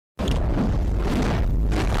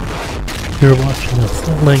You're watching a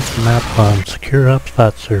full-length map on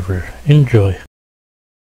SecureOpsBotServer. Enjoy.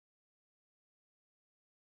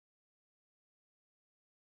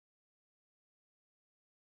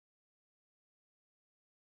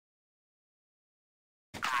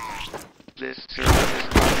 This server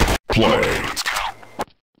is play.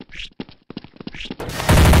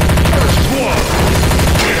 First one!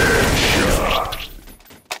 Headshot.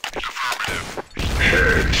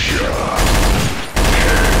 Headshot.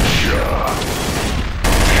 Headshot.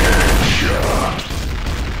 Headshot.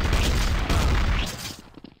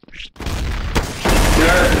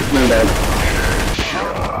 My bad.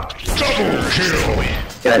 Headshot. Double kill.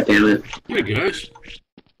 God damn it. Hey guys.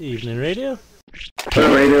 Evening radio. What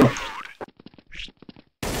radio?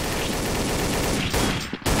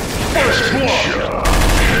 First blood.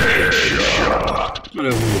 Headshot.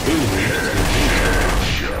 Whatever you're doing here.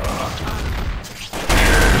 Headshot.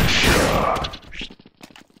 Headshot.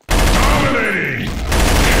 Dominating.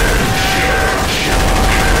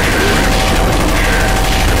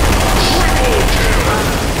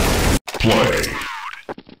 Play.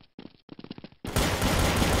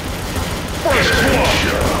 First blood.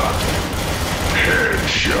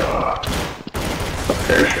 Headshot.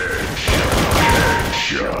 Headshot.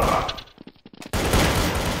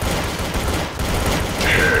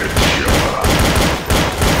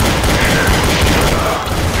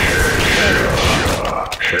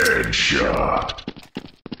 Headshot. Headshot.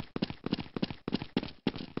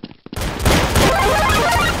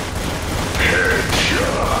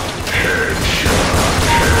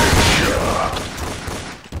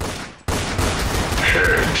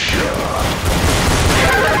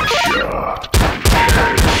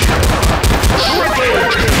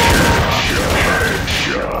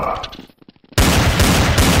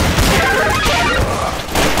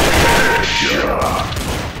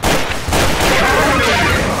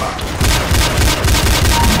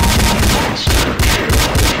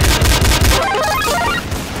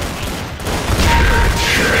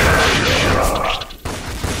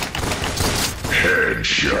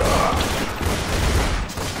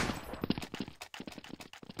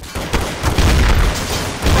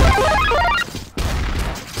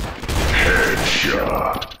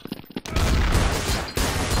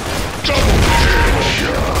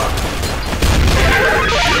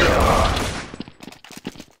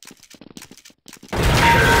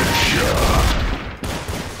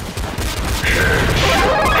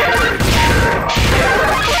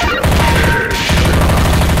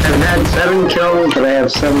 I've had 7 kills, but I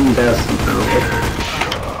have 7 deaths now.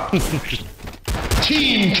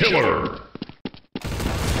 Team killer.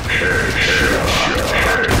 Headshot.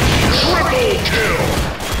 Triple kill.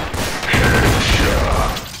 Headshot.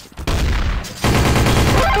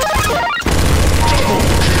 Double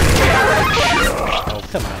kill. Oh,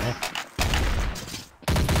 come on, man.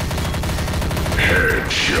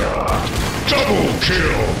 Headshot. Double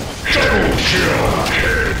kill. Double kill.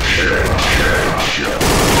 Headshot. Headshot.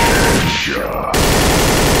 Headshot.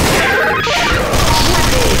 Headshot. Triple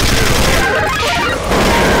kill.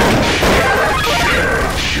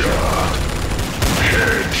 Headshot.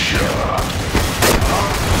 Headshot.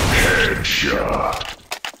 Headshot.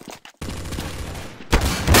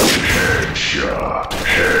 Headshot.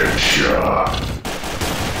 Headshot.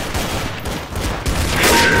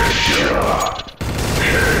 Headshot.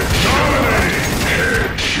 Dominating.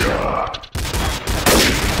 Headshot.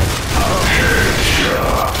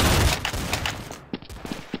 Headshot.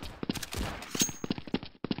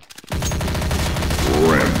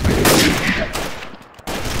 Rampage.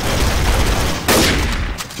 Headshot.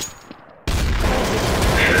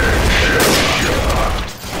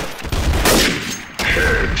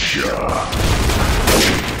 Headshot.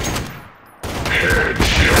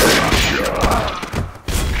 Headshot.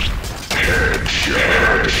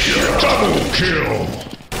 Headshot. Double kill.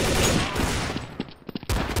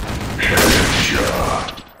 Headshot.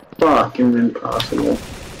 Fucking impossible.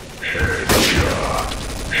 Headshot.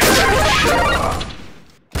 Headshot.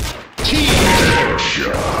 Team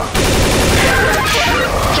headshot.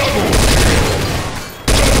 Headshot. Double kill.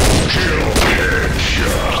 Double kill.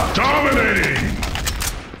 Headshot. Dominating.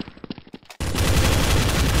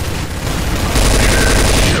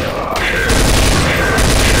 Headshot. Headshot.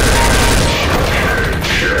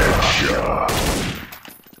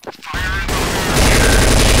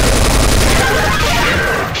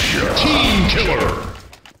 Headshot. Team killer.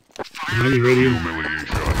 Ready, radio? Humiliation.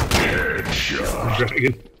 Headshot.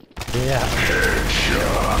 Dragon. Yeah.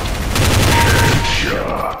 Headshot.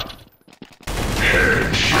 Headshot.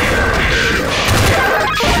 Headshot. Headshot.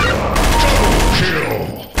 Double kill.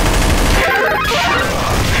 Headshot.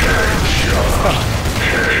 Headshot.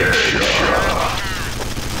 Headshot.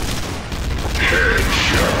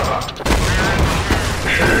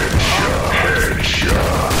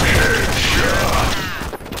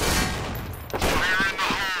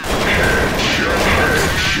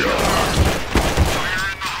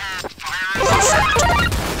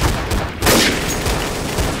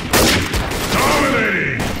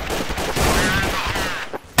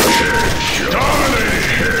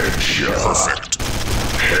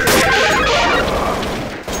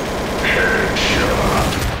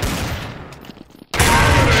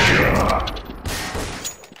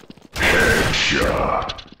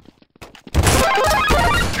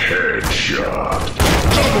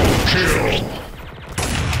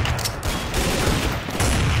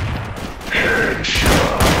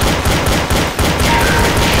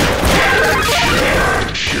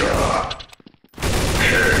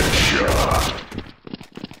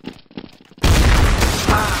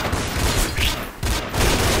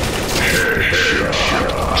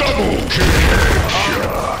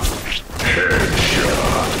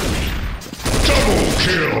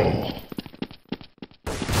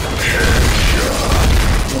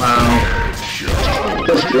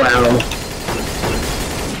 Just wow.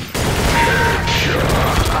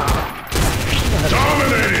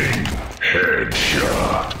 Dominating!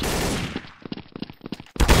 Headshot!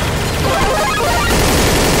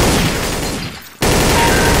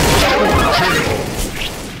 Double kill!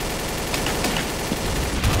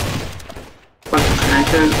 What the heck?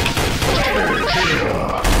 Double kill!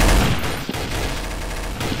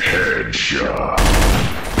 Headshot!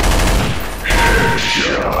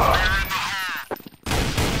 Headshot!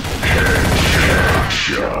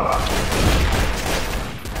 Headshot!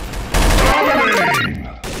 Dominating!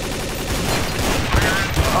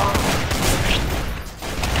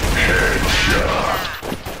 Headshot!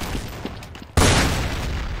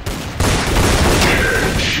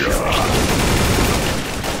 Headshot!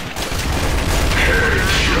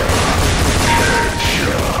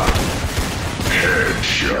 Headshot!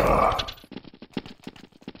 Headshot!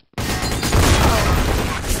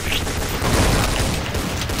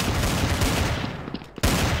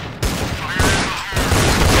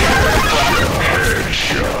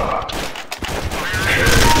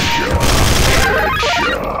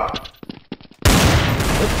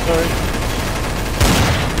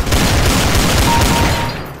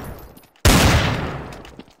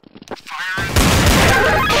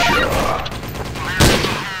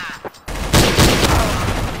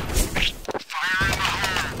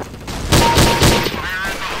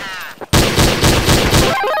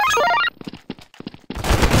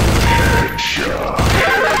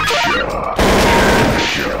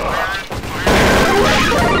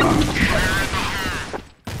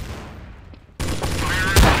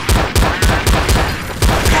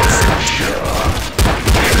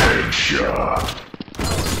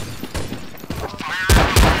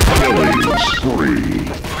 Killing spree.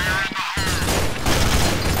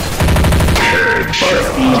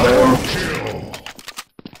 Headshot. Kill.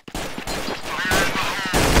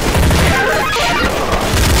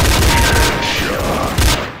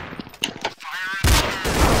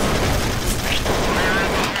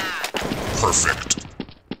 Perfect.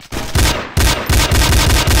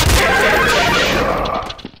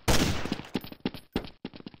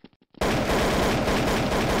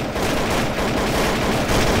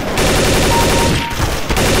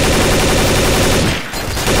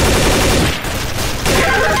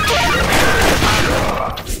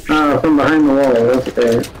 From behind the wall, that's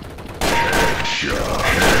great. Headshot.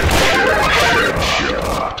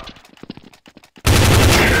 Headshot.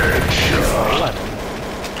 Headshot.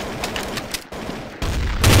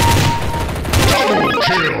 Double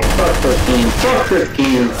kill. Fuck this game, fuck this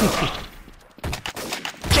game.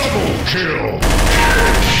 Double kill.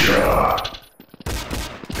 Headshot.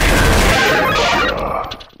 Headshot.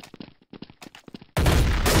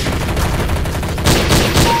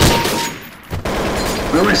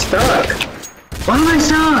 Why am I stuck? Why am I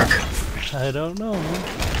stuck? I don't know.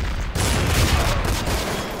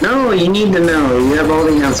 No, you need to know. You have all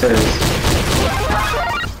the answers.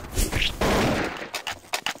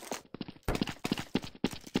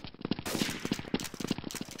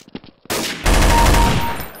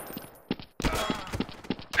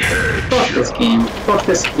 Fuck this game. Fuck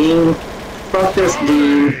this game. Fuck this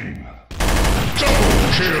game. Double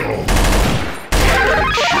kill.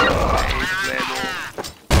 Headshot.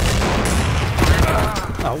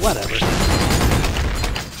 Oh, whatever.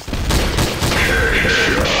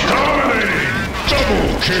 Dominating.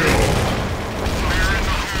 Double kill.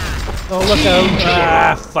 Oh, look out.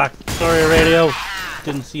 Ah, fuck. Sorry, radio.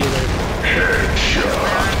 Didn't see you there.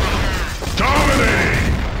 Headshot. Dominating.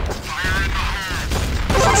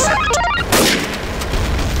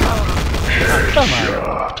 Come on.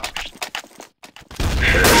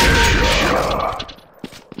 Headshot. Headshot.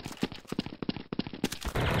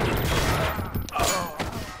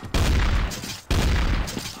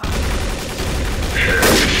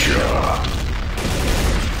 Headshot.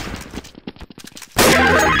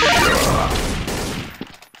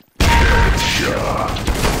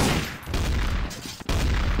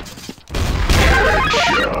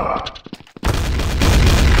 Headshot.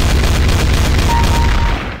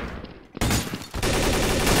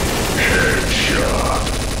 Headshot.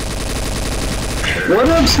 What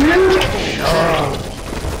up, Snoop?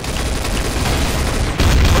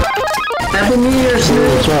 Happy New Year,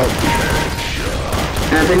 Snoop. What's up?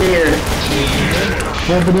 Happy New Year.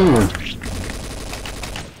 Happy New Year.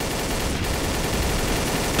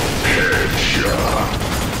 Headshot.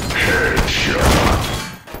 Headshot.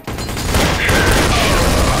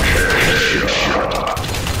 Headshot.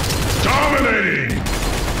 Dominating.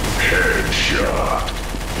 Headshot.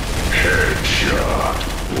 Headshot.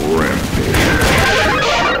 Rampage.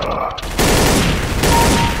 Headshot.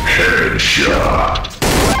 Headshot.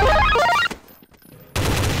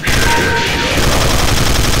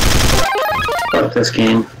 Fuck this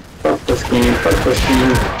game. Fuck this game. Fuck this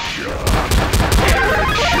game.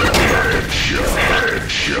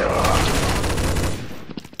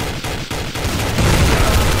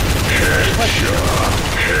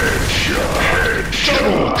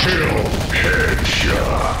 Double kill!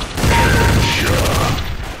 Headshot! Headshot!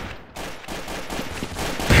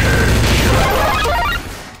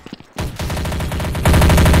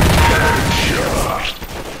 Headshot!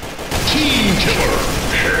 Team killer!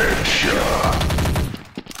 Headshot!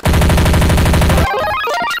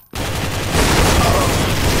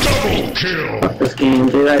 Double kill! Fuck this game,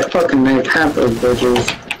 dude. I fucking make half those bitches.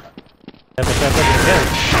 Dominating!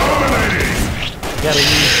 Gotta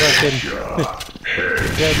use fucking... Headshot!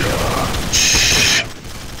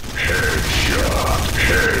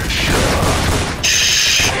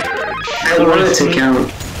 I want it to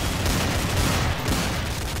count.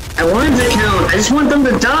 I want it to count. I just want them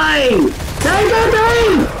to die! Die, die,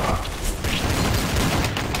 die!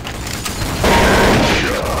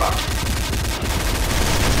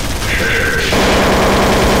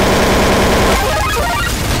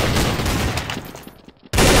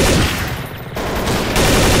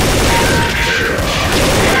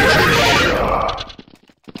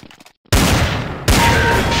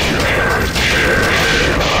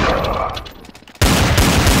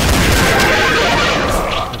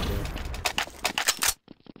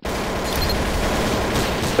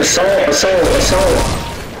 Assault, assault, assault!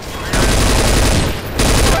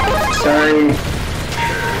 Sorry.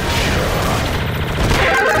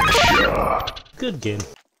 Good game.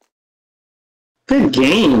 Good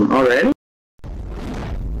game, already?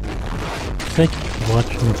 Thank you for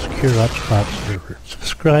watching the SecureOpsBotServer.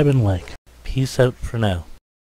 Subscribe and like. Peace out for now.